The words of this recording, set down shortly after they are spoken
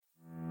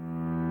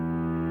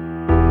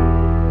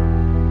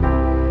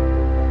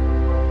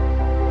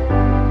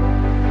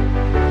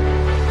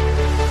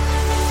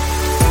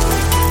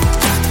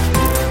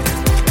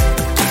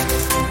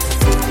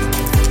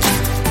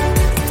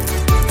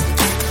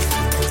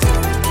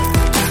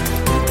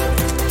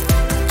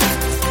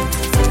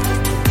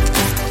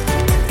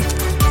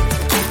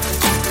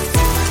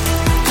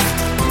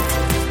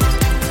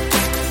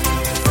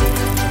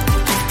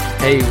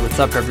Hey, what's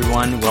up,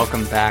 everyone?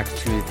 Welcome back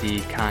to the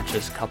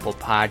Conscious Couple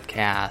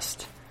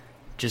Podcast.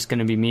 Just going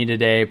to be me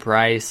today,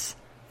 Bryce.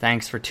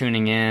 Thanks for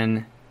tuning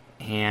in.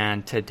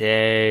 And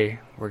today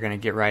we're going to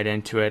get right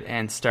into it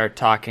and start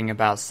talking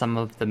about some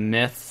of the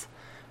myths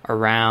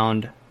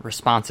around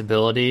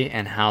responsibility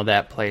and how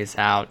that plays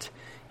out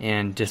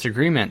in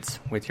disagreements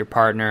with your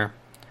partner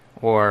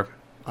or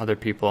other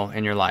people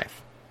in your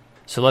life.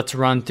 So let's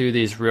run through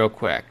these real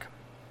quick.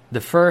 The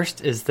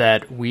first is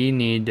that we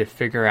need to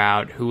figure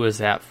out who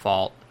is at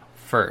fault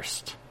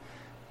first.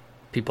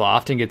 People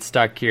often get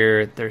stuck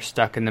here. They're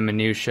stuck in the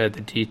minutia,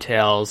 the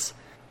details.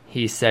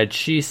 He said,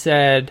 she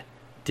said,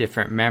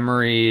 different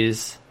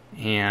memories,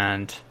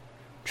 and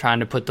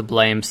trying to put the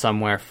blame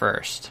somewhere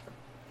first.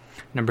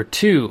 Number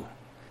two,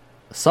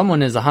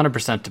 someone is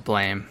 100% to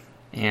blame,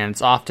 and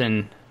it's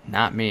often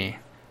not me.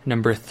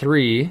 Number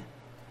three,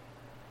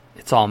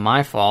 it's all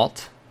my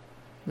fault.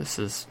 This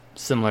is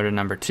similar to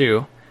number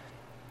two.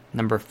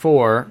 Number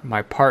four,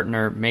 my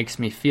partner makes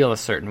me feel a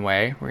certain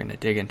way. We're going to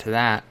dig into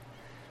that,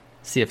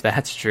 see if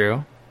that's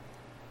true.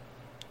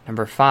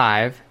 Number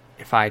five,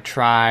 if I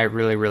try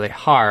really, really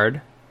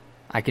hard,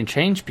 I can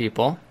change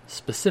people,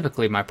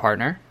 specifically my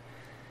partner.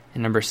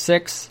 And number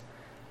six,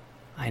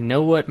 I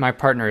know what my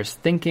partner is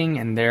thinking,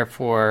 and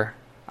therefore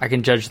I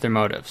can judge their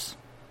motives.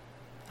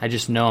 I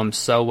just know them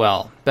so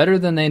well, better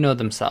than they know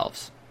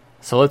themselves.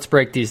 So let's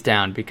break these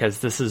down, because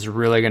this is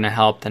really going to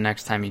help the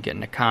next time you get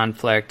into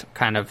conflict,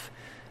 kind of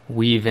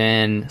weave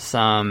in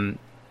some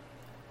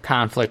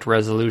conflict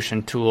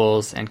resolution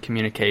tools and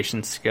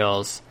communication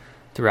skills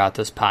throughout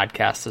this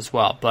podcast as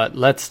well. But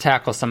let's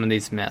tackle some of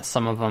these myths.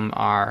 Some of them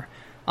are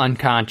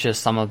unconscious,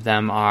 some of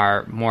them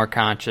are more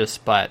conscious,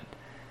 but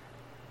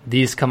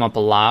these come up a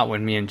lot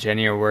when me and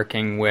Jenny are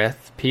working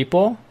with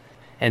people.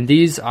 And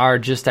these are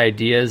just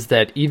ideas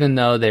that, even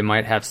though they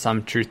might have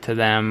some truth to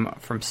them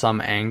from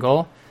some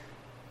angle,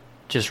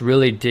 just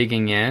really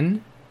digging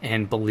in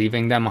and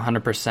believing them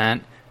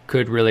 100%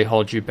 could really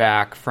hold you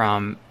back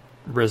from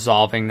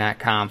resolving that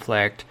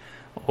conflict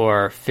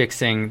or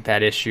fixing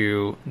that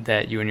issue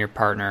that you and your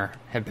partner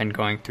have been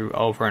going through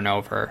over and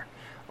over,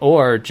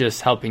 or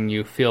just helping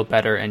you feel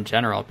better in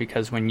general.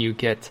 Because when you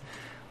get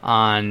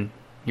on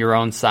your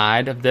own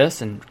side of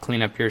this and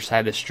clean up your side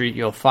of the street,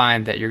 you'll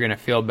find that you're going to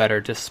feel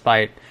better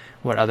despite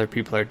what other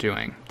people are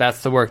doing.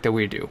 That's the work that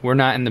we do. We're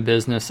not in the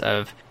business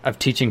of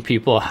teaching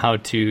people how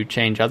to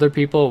change other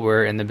people.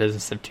 We're in the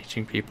business of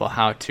teaching people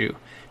how to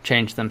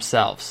change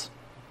themselves.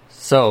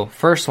 So,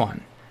 first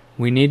one,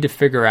 we need to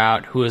figure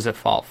out who is at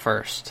fault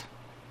first.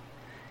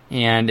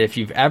 And if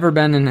you've ever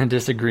been in a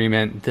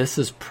disagreement, this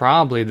is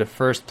probably the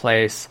first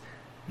place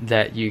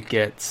that you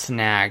get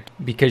snagged,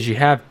 because you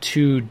have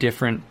two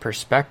different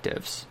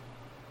perspectives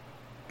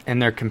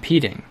and they're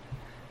competing.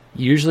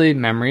 Usually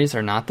memories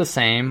are not the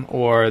same,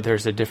 or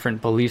there's a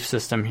different belief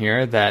system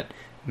here that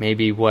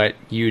maybe what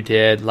you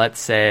did, let's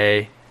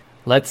say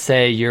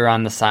you're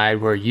on the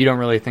side where you don't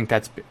really think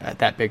that's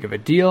that big of a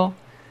deal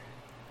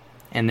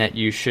and that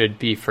you should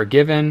be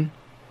forgiven,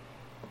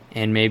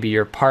 and maybe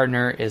your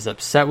partner is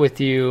upset with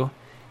you,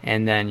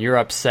 and then you're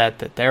upset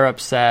that they're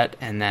upset,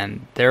 and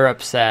then they're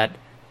upset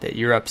that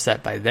you're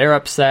upset by their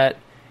upset,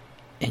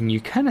 and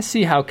you kind of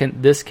see how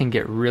this can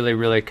get really,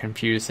 really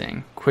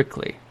confusing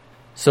quickly.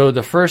 So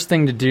the first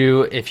thing to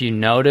do, if you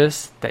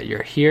notice that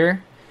you're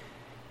here,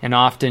 and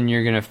often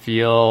you're going to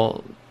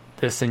feel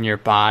this in your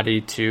body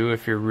too,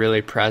 if you're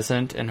really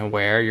present and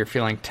aware, you're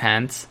feeling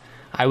tense.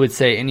 I would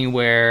say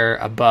anywhere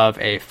above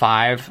a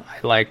 5.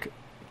 I like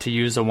to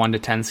use a 1 to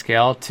 10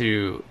 scale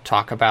to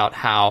talk about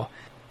how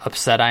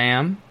upset I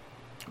am,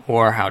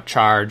 or how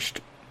charged,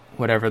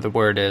 whatever the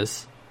word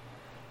is.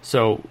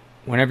 So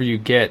whenever you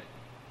get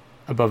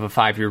above a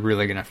 5, you're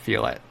really going to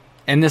feel it.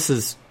 And this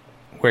is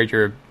where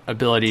your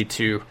ability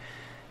to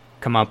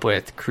come up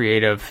with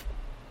creative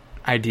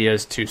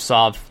ideas to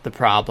solve the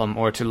problem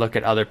or to look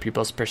at other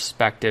people's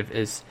perspective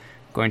is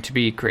going to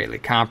be greatly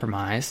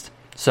compromised.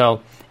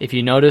 So if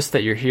you notice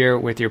that you're here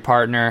with your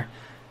partner,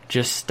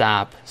 just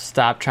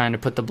stop trying to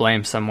put the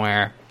blame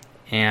somewhere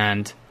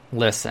and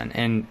listen.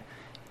 And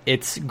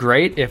it's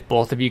great if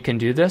both of you can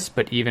do this,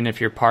 but even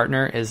if your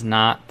partner is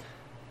not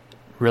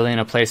really in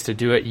a place to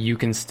do it, you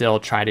can still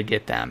try to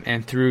get them.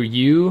 And through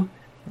you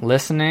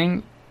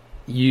listening,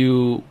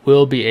 you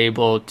will be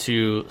able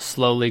to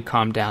slowly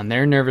calm down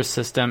their nervous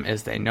system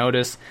as they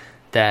notice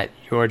that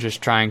you're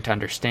just trying to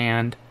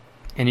understand.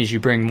 And as you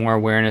bring more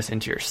awareness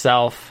into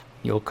yourself,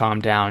 you'll calm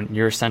down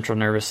your central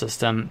nervous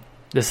system.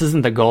 This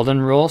isn't the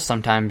golden rule.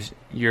 Sometimes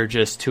you're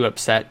just too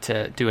upset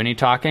to do any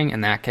talking.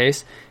 In that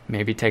case,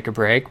 maybe take a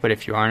break. But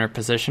if you are in a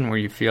position where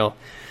you feel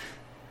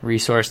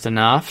resourced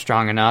enough,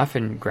 strong enough,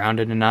 and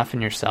grounded enough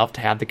in yourself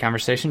to have the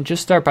conversation,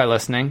 just start by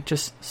listening.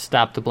 Just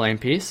stop the blame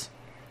piece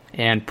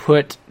and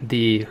put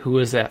the who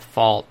is at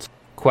fault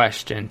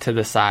question to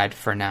the side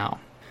for now.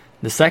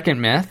 The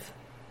second myth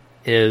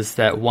is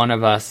that one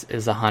of us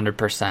is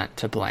 100%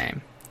 to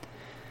blame.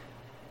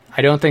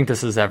 I don't think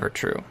this is ever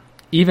true.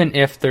 Even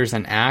if there's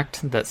an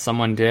act that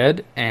someone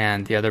did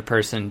and the other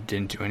person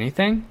didn't do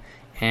anything,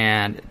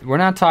 and we're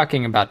not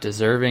talking about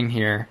deserving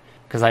here,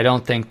 because I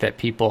don't think that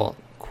people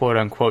quote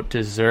unquote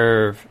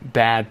deserve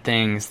bad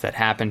things that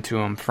happen to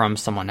them from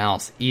someone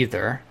else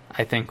either.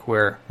 I think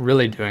we're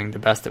really doing the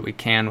best that we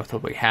can with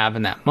what we have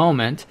in that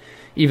moment,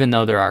 even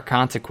though there are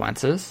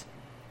consequences.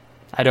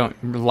 I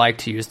don't like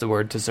to use the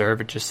word deserve,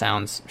 it just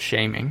sounds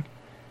shaming.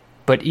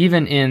 But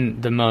even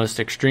in the most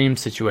extreme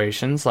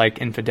situations like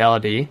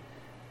infidelity,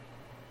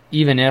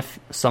 even if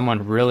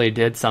someone really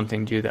did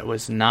something to you that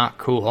was not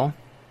cool,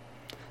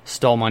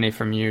 stole money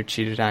from you,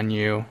 cheated on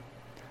you,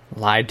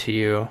 lied to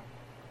you,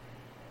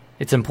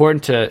 it's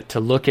important to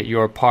look at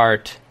your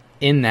part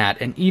in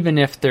that. And even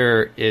if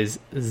there is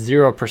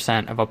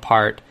 0% of a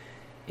part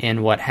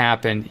in what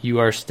happened, you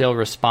are still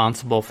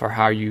responsible for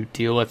how you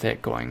deal with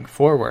it going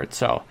forward.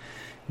 So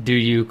do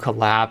you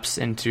collapse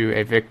into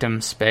a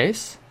victim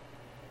space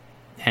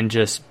and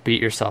just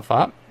beat yourself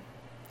up?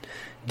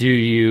 Do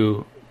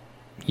you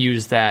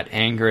use that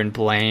anger and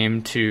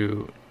blame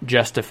to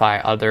justify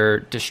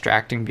other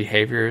distracting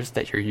behaviors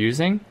that you're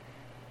using?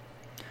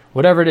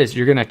 Whatever it is,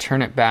 you're going to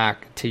turn it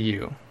back to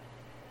you,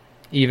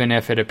 even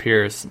if it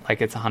appears like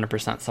it's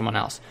 100% someone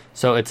else.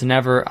 So it's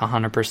never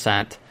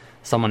 100%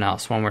 someone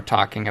else when we're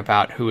talking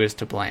about who is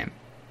to blame.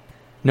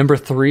 Number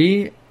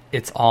 3,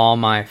 it's all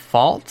my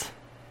fault.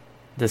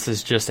 This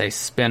is just a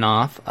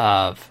spin-off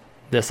of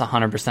this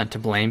 100% to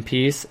blame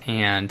piece.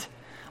 And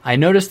I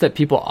notice that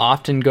people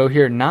often go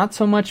here not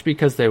so much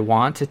because they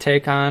want to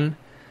take on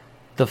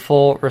the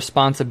full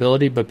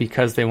responsibility, but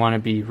because they want to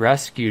be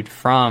rescued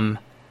from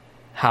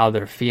how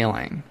they're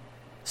feeling.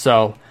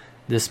 So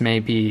this may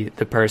be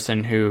the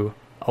person who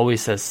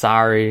always says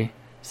sorry,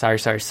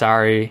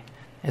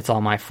 it's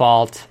all my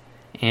fault.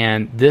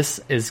 And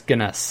this is going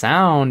to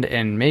sound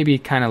and maybe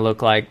kind of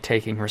look like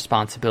taking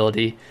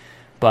responsibility,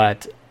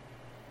 but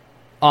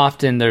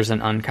often there's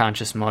an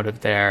unconscious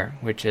motive there,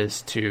 which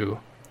is to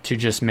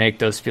just make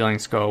those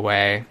feelings go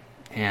away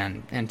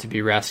and to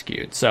be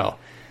rescued. So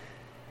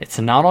it's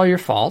not all your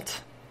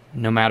fault,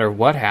 no matter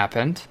what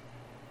happened.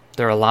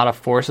 There are a lot of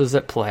forces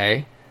at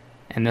play,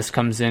 and this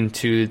comes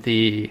into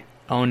the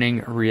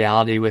owning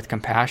reality with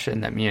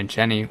compassion that me and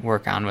Jenny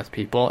work on with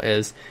people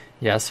is,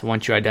 yes,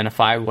 once you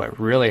identify what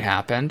really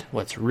happened,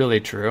 what's really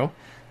true,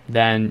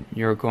 then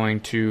you're going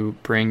to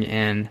bring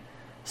in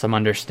some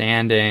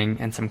understanding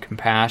and some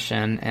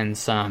compassion and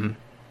some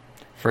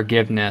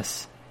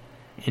forgiveness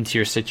into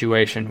your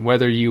situation,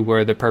 whether you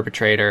were the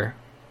perpetrator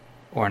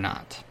or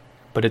not.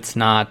 But it's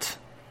not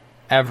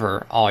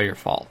ever all your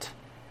fault.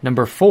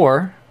 Number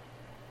 4,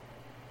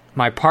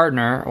 my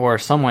partner or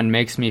someone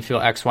makes me feel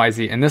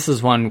XYZ. And this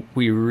is one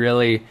we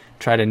really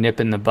try to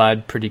nip in the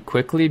bud pretty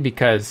quickly,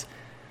 because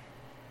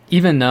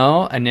even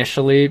though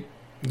initially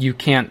you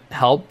can't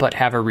help but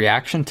have a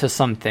reaction to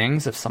some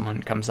things, if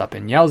someone comes up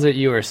and yells at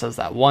you or says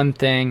that one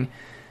thing,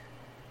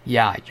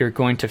 yeah, you're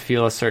going to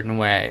feel a certain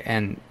way.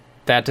 And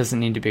that doesn't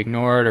need to be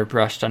ignored or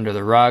brushed under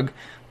the rug.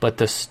 But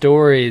the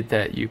story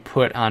that you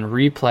put on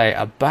replay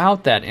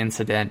about that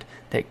incident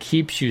that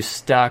keeps you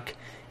stuck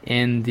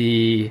in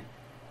the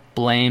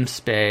blame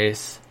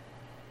space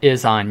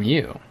is on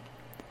you.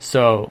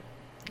 So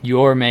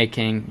you're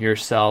making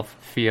yourself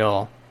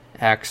feel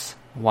X,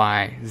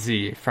 Y,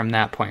 Z from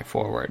that point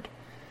forward.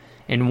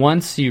 And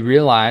once you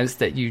realize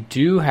that you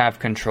do have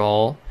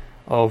control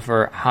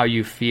over how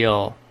you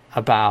feel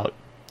about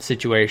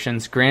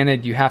situations,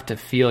 granted, you have to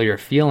feel your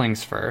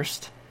feelings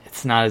first.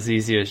 It's not as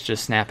easy as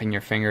just snapping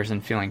your fingers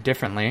and feeling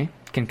differently.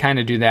 You can kind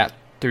of do that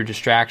through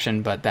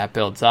distraction, but that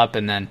builds up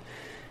and then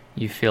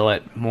you feel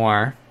it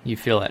more. You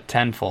feel it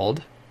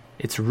tenfold.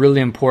 It's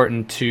really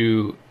important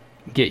to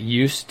get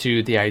used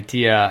to the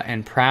idea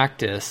and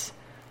practice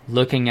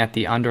looking at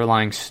the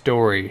underlying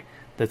story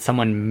that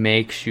someone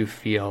makes you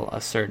feel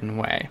a certain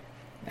way.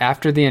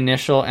 After the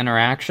initial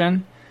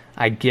interaction,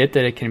 I get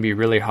that it can be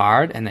really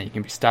hard and that you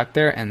can be stuck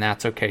there, and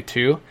that's okay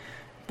too.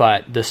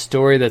 But the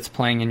story that's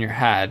playing in your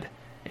head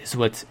is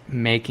what's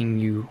making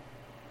you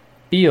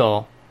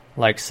feel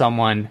like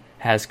someone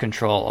has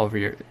control over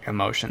your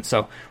emotions.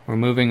 So we're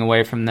moving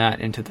away from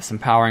that into this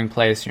empowering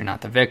place. You're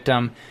not the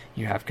victim.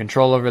 You have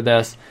control over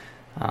this.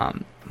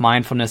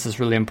 Mindfulness is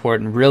really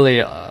important. Really,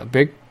 a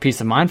big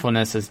piece of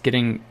mindfulness is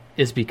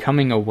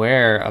becoming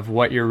aware of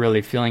what you're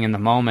really feeling in the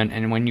moment.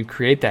 And when you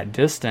create that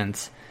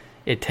distance,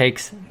 it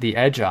takes the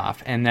edge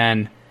off. And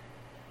then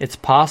it's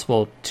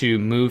possible to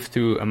move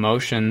through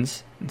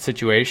emotions and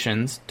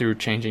situations through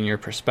changing your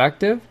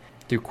perspective,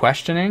 through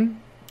questioning,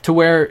 to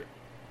where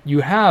you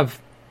have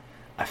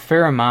a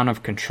fair amount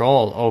of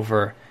control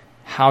over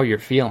how you're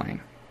feeling.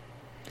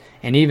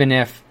 And even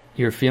if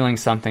you're feeling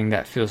something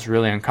that feels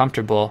really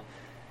uncomfortable,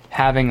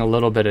 having a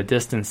little bit of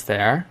distance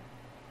there,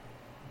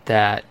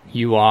 that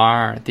you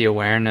are the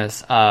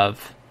awareness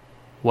of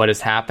what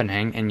is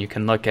happening, and you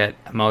can look at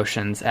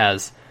emotions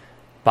as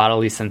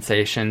bodily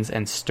sensations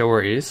and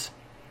stories,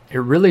 it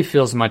really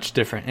feels much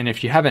different. And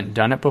if you haven't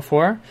done it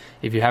before,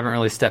 if you haven't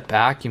really stepped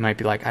back, you might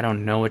be like, I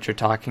don't know what you're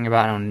talking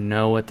about. I don't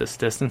know what this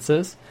distance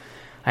is.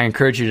 I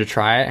encourage you to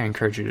try it. I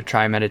encourage you to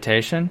try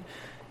meditation.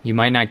 You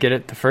might not get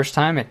it the first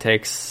time. It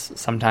takes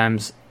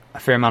sometimes a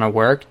fair amount of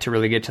work to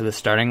really get to the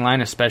starting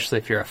line, especially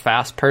if you're a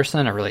fast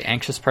person, a really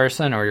anxious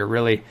person, or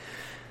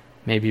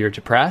maybe you're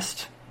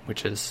depressed,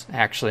 which is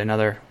actually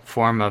another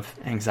form of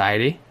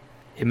anxiety.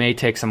 It may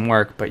take some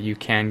work, but you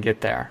can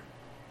get there.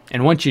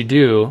 And once you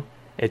do,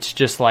 it's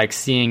just like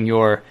seeing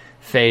your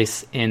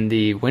face in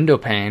the window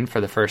pane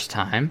for the first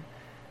time.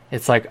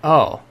 It's like,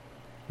 oh,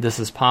 this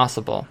is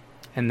possible.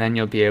 And then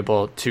you'll be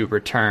able to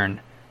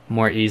return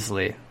more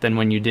easily than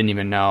when you didn't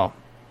even know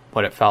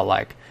what it felt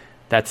like.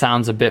 That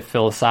sounds a bit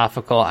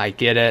philosophical, I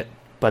get it,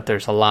 but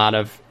there's a lot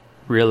of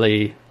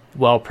really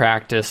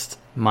well-practiced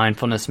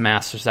mindfulness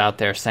masters out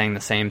there saying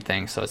the same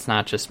thing, so it's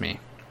not just me.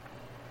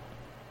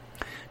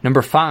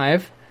 Number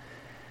 5,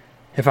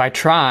 if I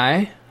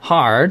try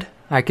hard,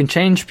 I can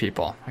change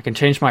people. I can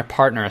change my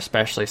partner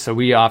especially. So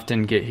we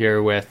often get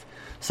here with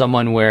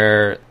someone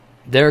where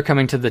they're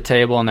coming to the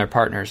table and their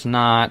partner's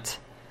not,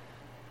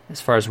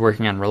 as far as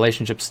working on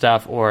relationship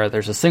stuff, or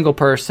there's a single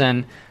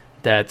person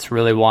that's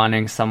really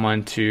wanting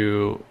someone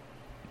to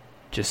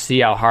just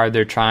see how hard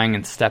they're trying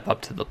and step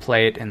up to the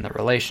plate in the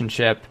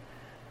relationship.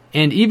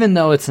 And even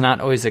though it's not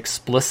always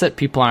explicit,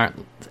 people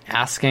aren't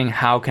asking,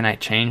 how can I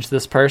change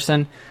this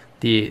person?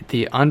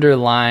 The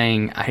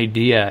underlying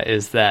idea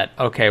is that,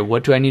 okay,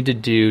 what do I need to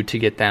do to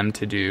get them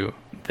to do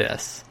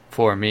this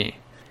for me?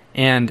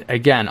 And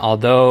again,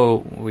 although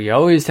we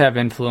always have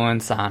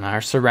influence on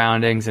our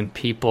surroundings and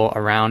people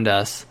around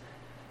us,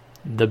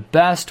 the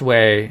best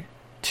way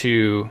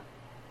to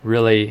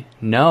really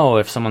know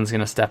if someone's going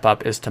to step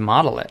up is to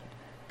model it.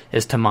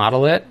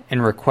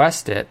 And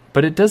request it,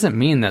 but it doesn't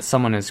mean that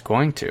someone is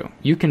going to.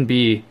 You can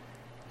be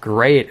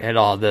great at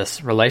all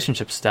this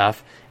relationship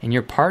stuff, and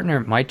your partner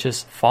might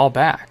just fall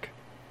back,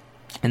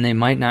 and they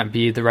might not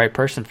be the right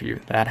person for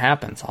you. That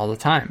happens all the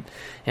time.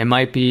 It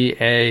might be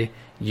a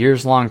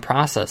years-long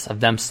process of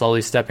them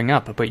slowly stepping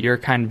up, but you're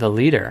kind of the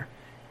leader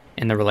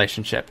in the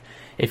relationship.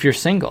 If you're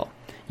single,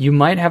 you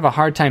might have a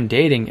hard time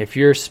dating if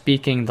you're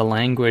speaking the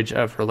language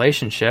of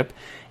relationship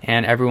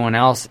and everyone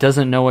else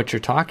doesn't know what you're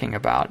talking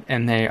about,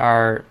 and they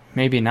are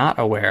maybe not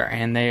aware,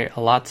 and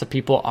lots of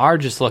people are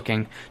just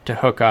looking to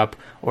hook up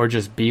or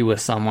just be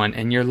with someone,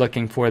 and you're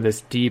looking for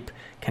this deep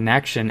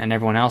connection, and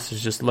everyone else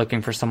is just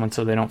looking for someone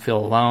so they don't feel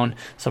alone,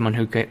 someone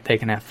who they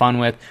can have fun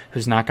with,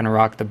 who's not going to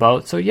rock the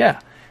boat. So yeah,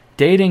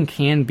 dating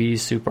can be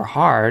super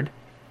hard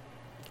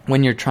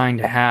when you're trying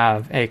to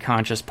have a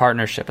conscious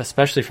partnership,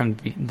 especially from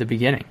the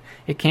beginning.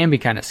 It can be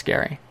kind of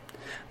scary,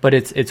 but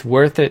it's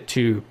worth it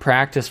to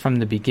practice from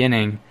the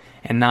beginning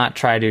and not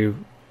try to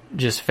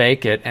just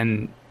fake it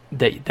and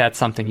that's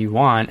something you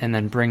want and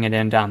then bring it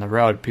in down the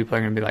road. People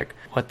are going to be like,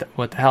 what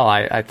the hell?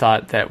 I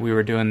thought that we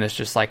were doing this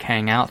just like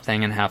hang out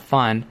thing and have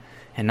fun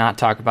and not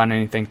talk about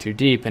anything too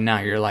deep, and now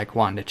you're like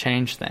wanting to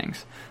change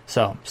things.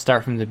 So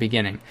start from the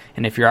beginning.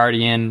 And if you're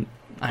already in,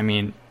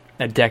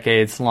 a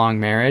decades-long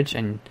marriage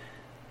and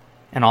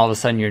all of a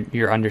sudden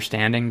you're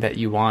understanding that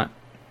you want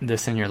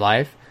this in your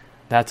life,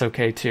 that's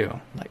okay too.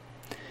 Like,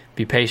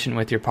 be patient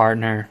with your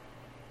partner,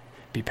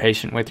 be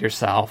patient with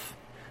yourself.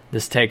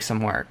 This takes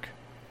some work.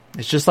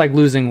 It's just like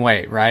losing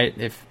weight, right?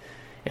 If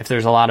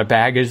there's a lot of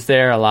baggage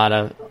there, a lot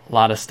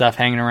of stuff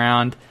hanging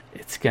around,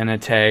 it's gonna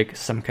take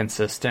some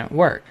consistent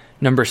work.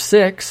 Number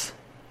 6,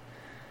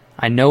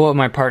 I know what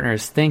my partner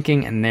is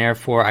thinking, and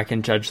therefore I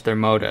can judge their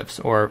motives,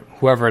 or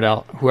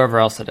whoever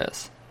else it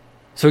is.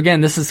 So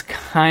again, this is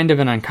kind of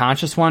an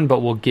unconscious one,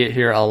 but we'll get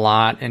here a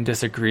lot in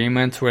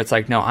disagreements where it's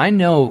like, no, I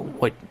know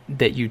what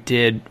you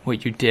did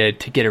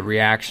to get a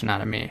reaction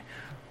out of me.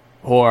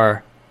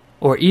 Or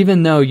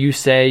even though you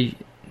say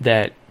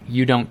that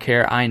you don't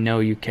care, I know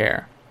you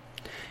care.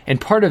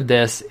 And part of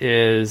this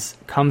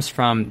comes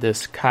from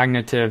this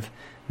cognitive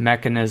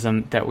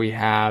mechanism that we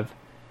have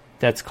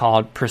that's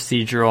called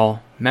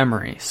procedural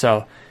memory.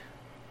 So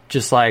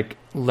just like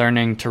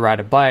learning to ride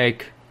a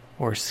bike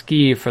or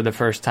ski for the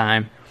first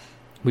time,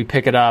 we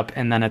pick it up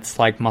and then it's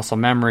like muscle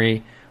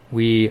memory.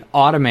 We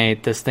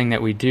automate this thing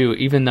that we do,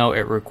 even though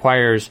it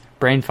requires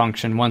brain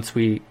function. Once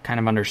we kind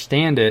of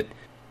understand it,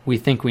 we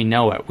think we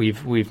know it.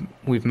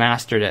 We've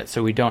mastered it,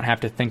 so we don't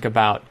have to think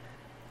about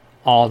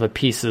all the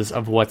pieces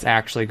of what's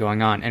actually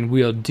going on. And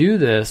we'll do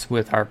this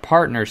with our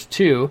partners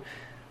too,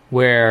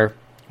 where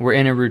we're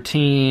in a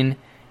routine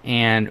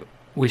and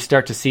we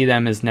start to see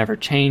them as never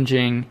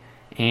changing,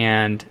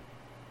 and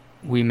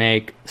we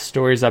make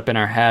stories up in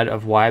our head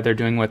of why they're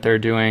doing what they're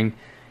doing.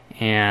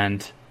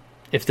 And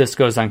if this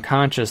goes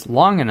unconscious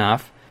long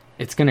enough,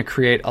 it's going to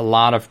create a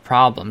lot of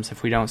problems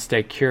if we don't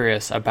stay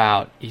curious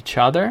about each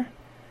other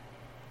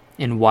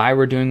and why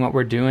we're doing what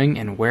we're doing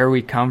and where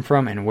we come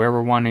from and where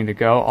we're wanting to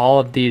go. All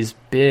of these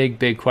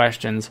big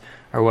questions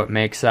are what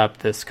makes up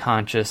this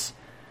conscious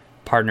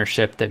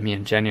partnership that me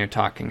and Jenny are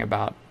talking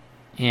about.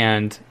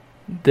 And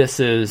this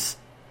is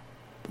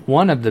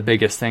one of the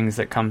biggest things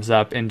that comes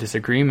up in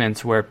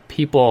disagreements, where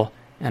people,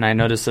 and I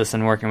notice this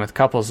in working with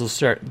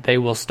couples, they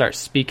will start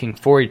speaking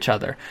for each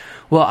other.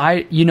 Well,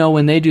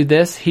 when they do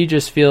this, he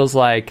just feels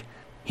like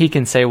he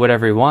can say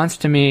whatever he wants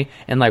to me,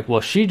 and like,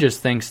 well, she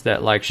just thinks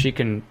that like she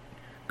can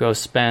go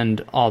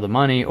spend all the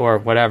money or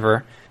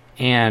whatever.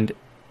 And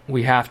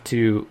we have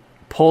to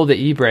pull the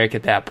e-brake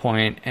at that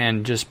point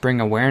and just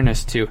bring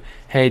awareness to,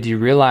 hey, do you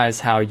realize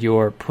how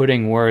you're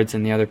putting words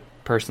in the other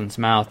person's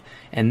mouth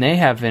and they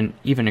haven't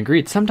even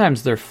agreed?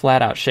 Sometimes they're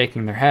flat out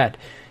shaking their head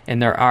and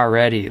they're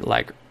already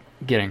like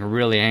getting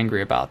really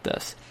angry about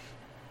this.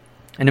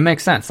 And it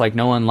makes sense. Like,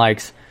 no one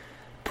likes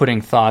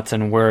putting thoughts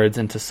and words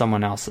into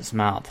someone else's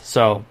mouth.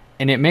 So,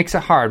 and it makes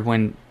it hard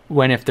when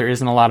if there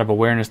isn't a lot of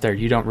awareness there,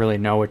 you don't really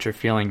know what you're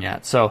feeling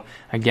yet. So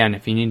again,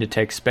 if you need to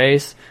take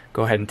space,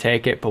 go ahead and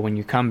take it. But when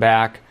you come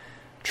back,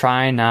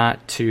 try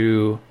not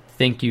to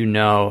think you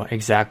know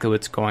exactly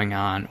what's going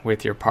on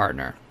with your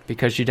partner,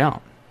 because you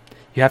don't.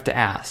 You have to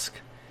ask.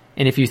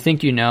 And if you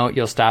think you know,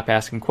 you'll stop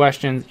asking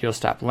questions, you'll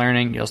stop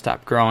learning, you'll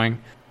stop growing.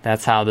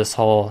 That's how this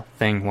whole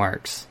thing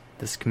works,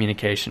 this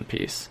communication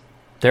piece.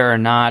 There are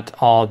not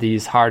all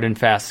these hard and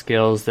fast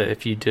skills that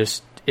if you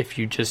just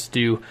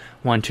do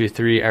 1, 2,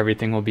 3,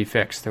 everything will be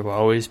fixed. There will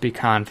always be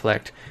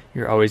conflict.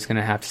 You're always going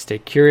to have to stay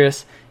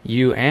curious.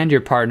 You and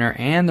your partner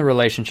and the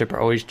relationship are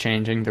always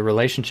changing. The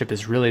relationship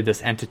is really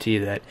this entity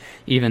that,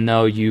 even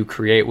though you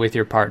create with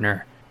your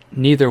partner,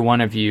 neither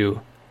one of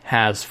you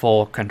has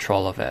full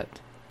control of it,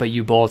 but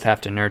you both have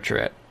to nurture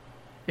it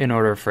in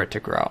order for it to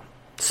grow.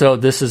 So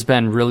this has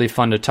been really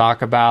fun to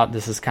talk about.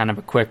 This is kind of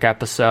a quick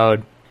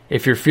episode.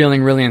 If you're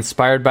feeling really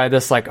inspired by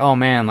this, like, oh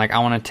man, like I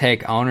want to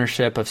take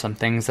ownership of some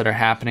things that are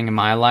happening in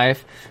my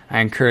life, I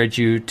encourage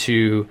you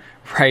to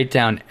write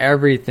down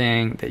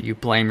everything that you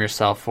blame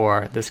yourself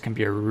for. This can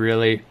be a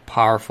really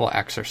powerful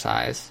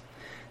exercise.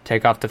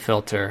 Take off the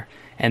filter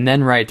and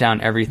then write down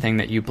everything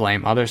that you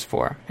blame others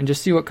for and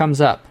just see what comes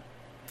up.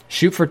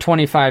 Shoot for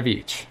 25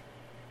 each.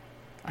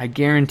 I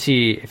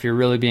guarantee, if you're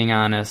really being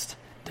honest,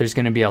 there's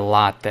going to be a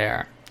lot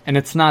there. And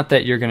it's not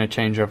that you're going to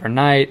change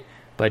overnight,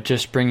 but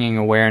just bringing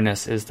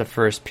awareness is the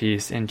first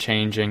piece in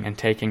changing and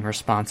taking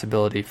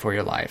responsibility for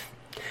your life.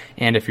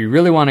 And if you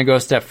really want to go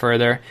a step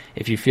further,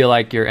 if you feel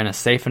like you're in a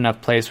safe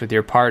enough place with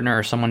your partner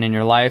or someone in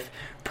your life,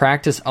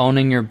 practice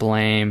owning your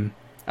blame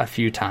a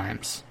few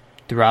times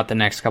throughout the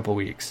next couple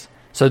weeks.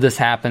 So this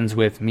happens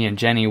with me and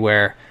Jenny,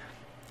 where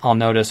I'll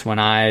notice when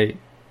I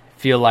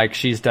feel like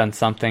she's done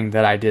something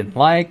that I didn't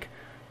like,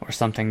 or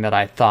something that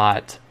I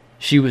thought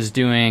she was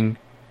doing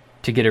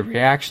to get a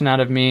reaction out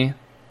of me.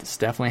 This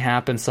definitely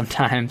happens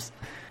sometimes.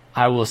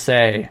 I will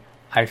say,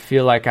 I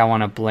feel like I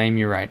want to blame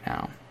you right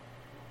now.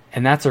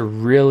 And that's a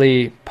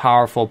really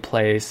powerful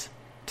place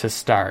to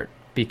start,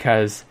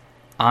 because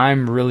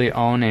I'm really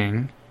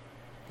owning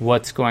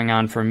what's going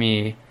on for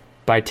me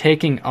by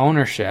taking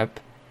ownership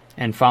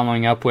and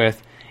following up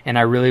with, and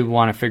I really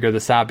want to figure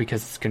this out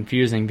because it's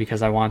confusing,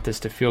 because I want this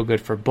to feel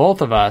good for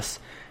both of us.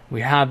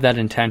 We have that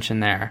intention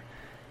there.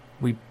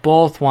 We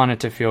both want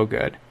it to feel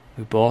good.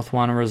 We both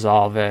want to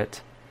resolve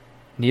it.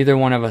 Neither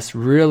one of us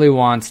really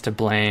wants to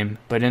blame,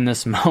 but in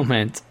this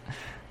moment,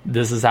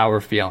 this is how we're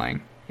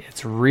feeling.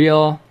 It's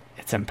real.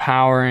 It's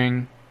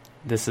empowering.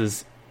 This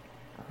is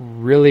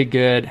really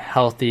good,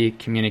 healthy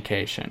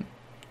communication.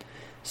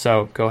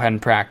 So go ahead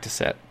and practice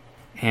it.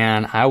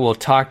 And I will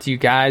talk to you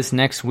guys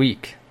next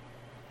week.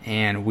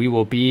 And we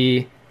will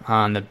be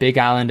on the big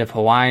island of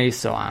Hawaii,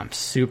 so I'm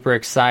super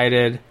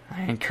excited.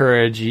 I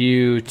encourage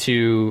you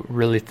to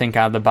really think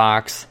out of the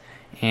box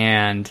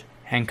and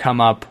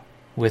come up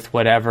with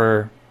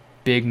whatever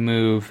big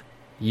move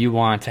you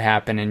want to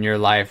happen in your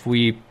life.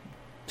 We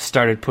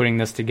started putting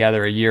this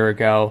together a year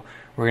ago.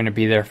 We're going to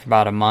be there for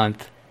about a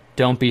month.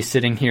 Don't be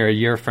sitting here a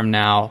year from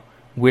now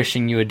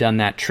wishing you had done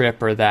that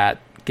trip, or that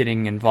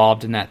getting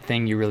involved in that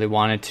thing you really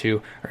wanted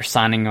to, or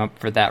signing up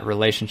for that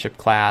relationship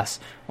class,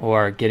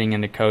 or getting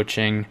into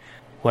coaching.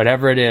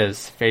 Whatever it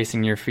is,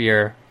 facing your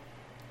fear,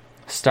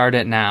 start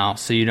it now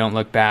so you don't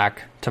look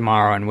back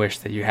tomorrow and wish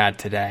that you had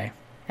today.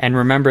 And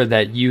remember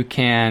that you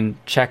can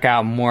check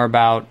out more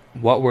about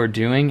what we're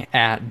doing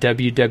at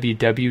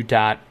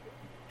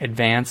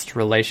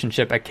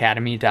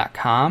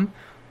www.advancedrelationshipacademy.com,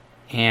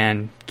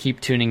 and keep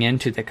tuning in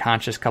to the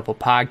Conscious Couple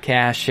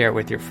podcast. Share it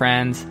with your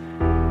friends.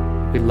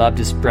 We'd love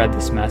to spread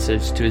this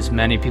message to as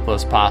many people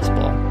as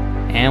possible.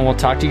 And we'll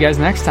talk to you guys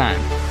next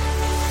time.